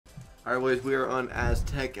Alright, boys, we are on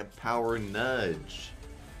Aztec Powernudge.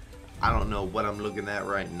 I don't know what I'm looking at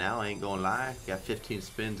right now, I ain't gonna lie. Got 15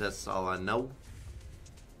 spins, that's all I know.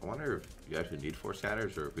 I wonder if you actually need 4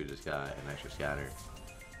 scatters or if we just got an extra scatter.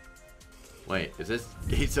 Wait, is this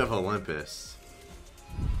Gates of Olympus?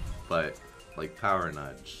 But, like,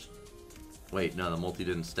 Powernudge. Wait, no, the multi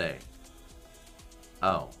didn't stay.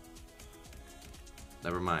 Oh.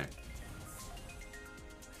 Never mind.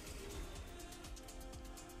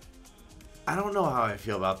 I don't know how I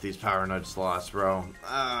feel about these Powernudge slots, bro.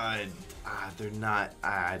 They're not,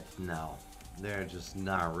 no. They're just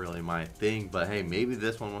not really my thing, but hey, maybe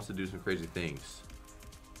this one wants to do some crazy things.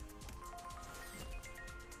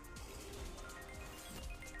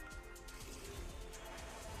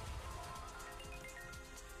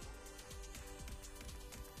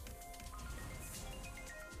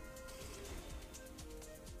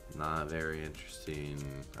 Not very interesting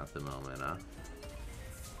at the moment, huh?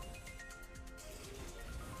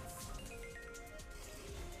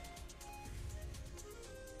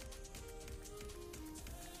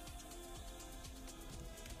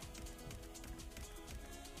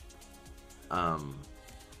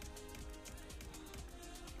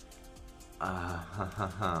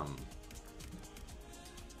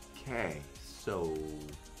 Okay, so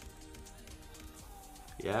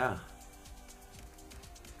yeah.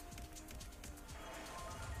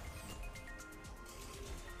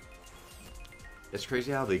 It's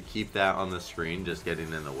crazy how they keep that on the screen just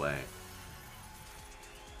getting in the way.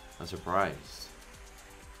 I'm surprised.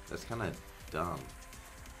 That's kind of dumb.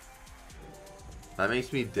 That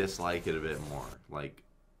makes me dislike it a bit more. Like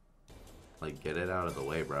get it out of the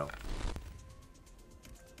way, bro.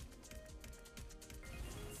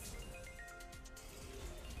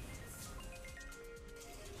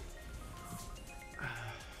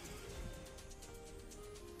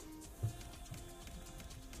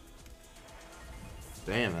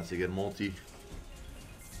 Damn, that's a good multi.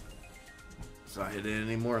 It's not hit it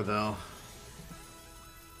anymore though.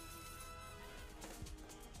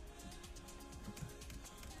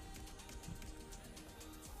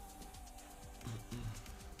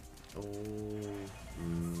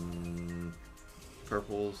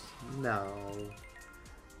 Purples, no.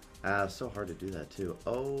 It's so hard to do that too.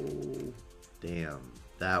 Oh, damn,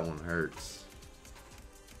 that one hurts.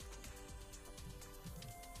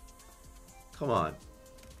 Come on.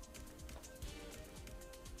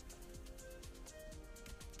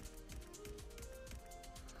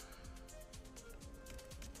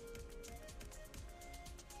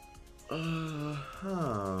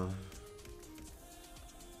 Huh.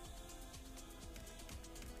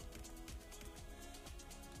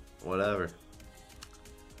 Whatever.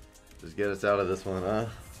 Just get us out of this one, huh?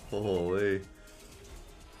 Holy.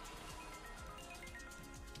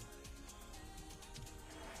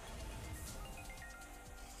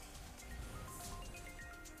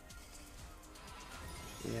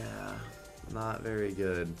 Yeah, not very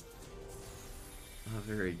good. Not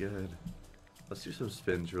very good. Let's do some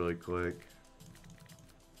spins really quick.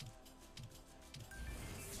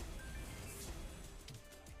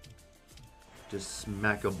 Just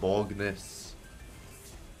smack a bogness.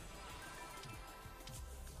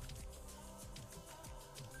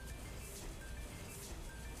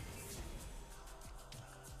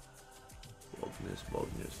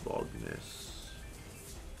 Bogness.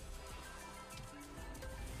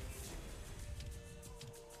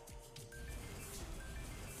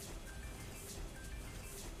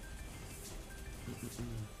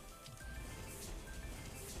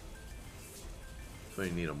 So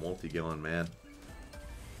you need a multi going, man.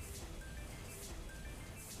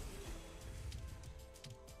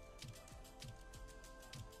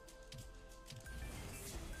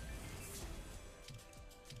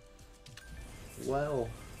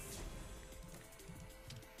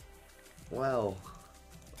 Well,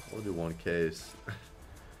 we'll do one case.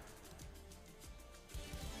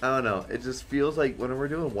 I don't know. It just feels like when we're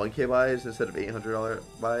doing 1K buys instead of $800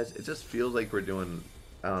 buys, it just feels like we're doing,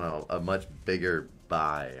 I don't know, a much bigger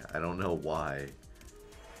buy. I don't know why.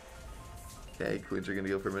 Okay, queens are going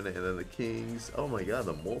to go for a minute, and then the kings. Oh my god,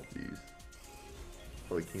 the multis.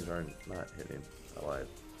 Oh, the kings aren't not hitting. I lied.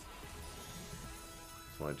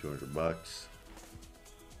 It's only $200.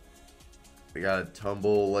 We gotta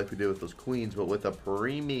tumble like we did with those queens, but with a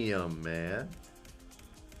premium, man.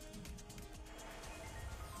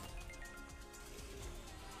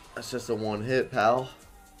 That's just a one hit, pal.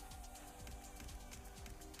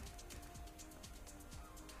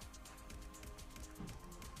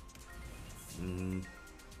 No.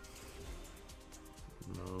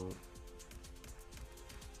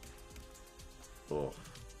 Oh.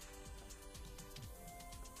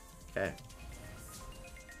 Okay.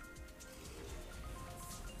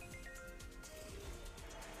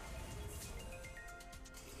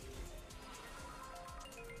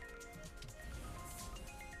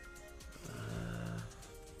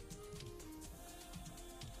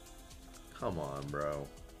 Come on, bro.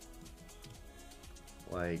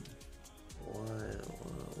 Like,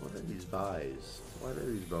 what are these buys? What are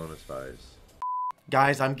these bonus buys?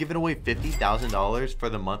 Guys, I'm giving away $50,000 for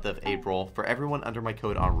the month of April for everyone under my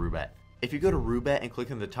code on Roobet. If you go to Roobet and click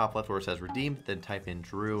in the top left where it says redeem, then type in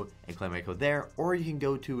Drew and claim my code there, or you can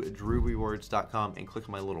go to drewrewards.com and click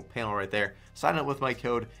on my little panel right there, sign up with my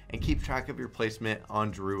code, and keep track of your placement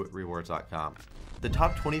on drewrewards.com. The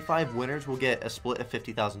top 25 winners will get a split of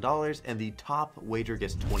 $50,000, and the top wager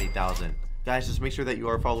gets $20,000. Guys, just make sure that you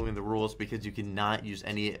are following the rules because you cannot use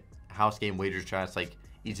any house game wager chats like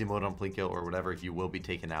easy mode on Plinko or whatever. You will be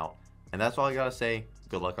taken out. And that's all I gotta say.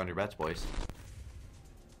 Good luck on your bets, boys.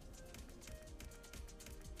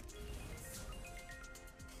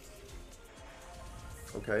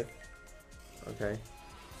 Okay. Okay.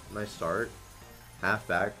 Nice start. Half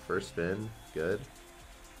back, first spin. Good.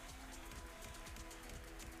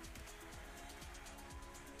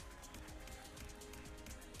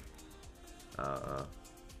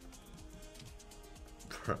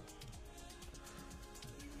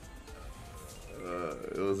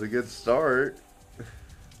 It was a good start.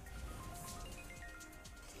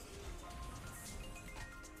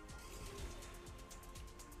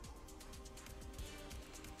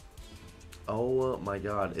 Oh my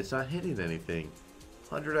god, it's not hitting anything.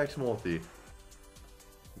 100x multi.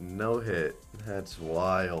 No hit. That's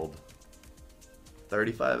wild.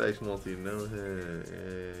 35x multi, no hit.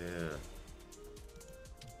 Yeah.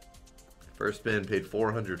 First spin paid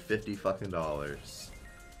 $450 fucking dollars.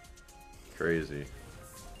 Crazy.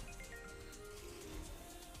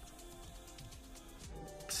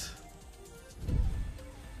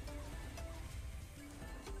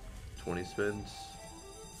 $20 spins.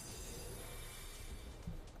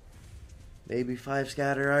 Maybe 5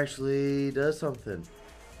 scatter actually does something.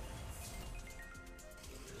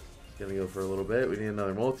 It's gonna go for a little bit. We need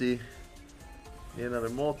another multi. Need another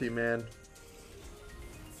multi, man.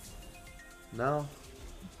 No.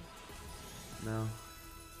 No.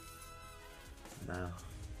 No.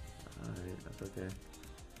 Alright, that's okay.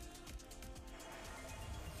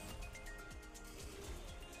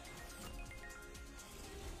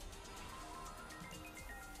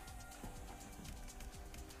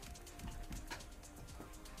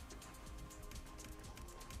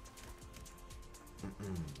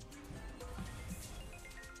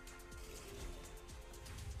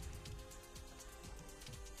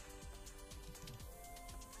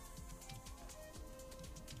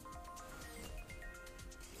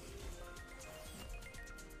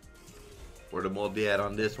 Where the multi at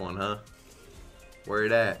on this one, huh? Where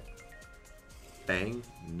it at? Bang?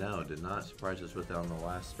 No, did not surprise us with it on the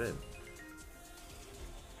last spin.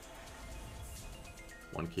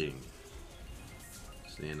 One king.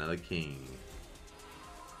 See another king.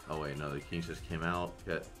 Oh wait, no, the kings just came out.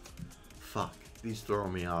 Okay. Fuck, these throw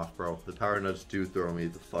me off, bro. The Powernudge do throw me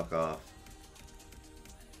the fuck off.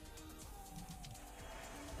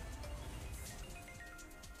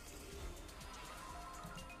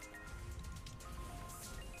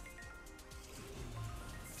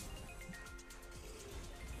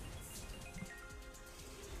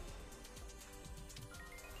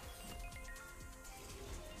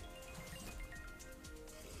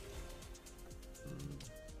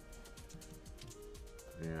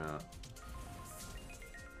 Yeah.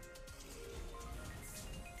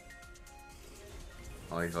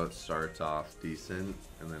 I like how it starts off decent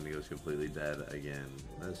and then it goes completely dead again.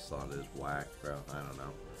 This slot is whack, bro. I don't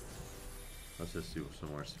know. Let's just do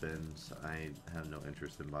some more spins. I have no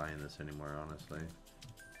interest in buying this anymore, honestly.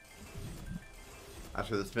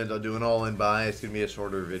 After the spins, I'll do an all-in buy. It's gonna be a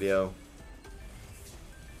shorter video.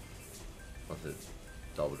 Unless it's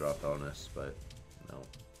double drop bonus, but no.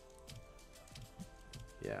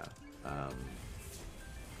 Yeah. I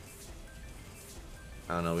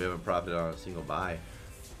don't know, we haven't profited on a single buy.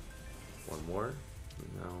 One more?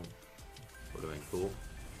 No. Would have been cool.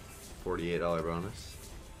 $48 bonus.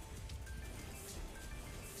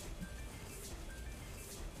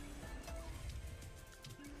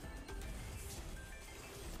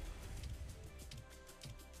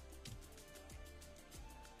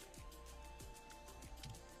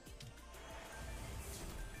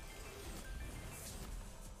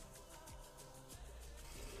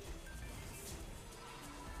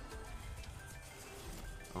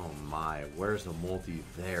 Oh my, where's the multi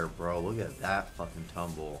there, bro? Look at that fucking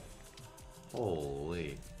tumble.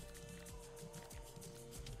 Holy.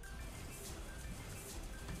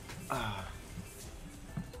 Ah.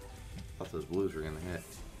 Thought those blues were gonna hit.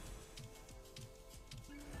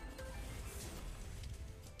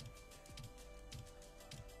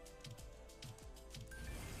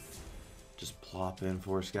 Just plop in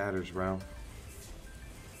 4 scatters, bro.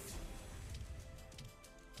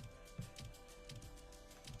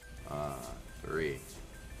 Three.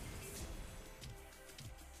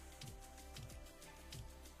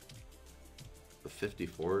 The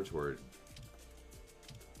 54s were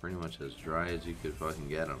pretty much as dry as you could fucking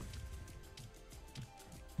get them.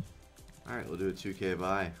 Alright, we'll do a 2K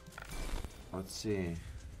buy. Let's see.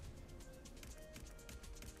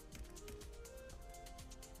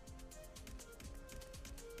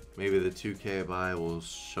 Maybe the 2K buy will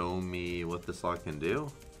show me what this lot can do.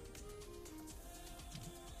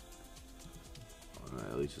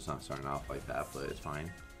 At least it's not starting off like that, but it's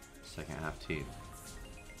fine. Second half team.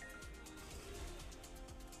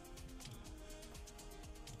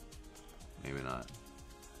 Maybe not.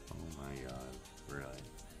 Oh my god, really?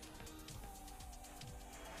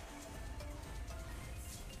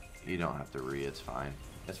 You don't have to it's fine.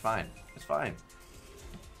 It's fine. It's fine.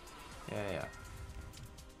 Yeah.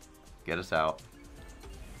 Get us out.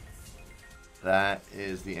 That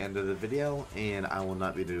is the end of the video, and I will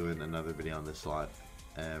not be doing another video on this slot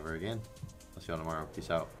ever again. I'll see you all tomorrow. Peace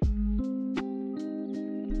out.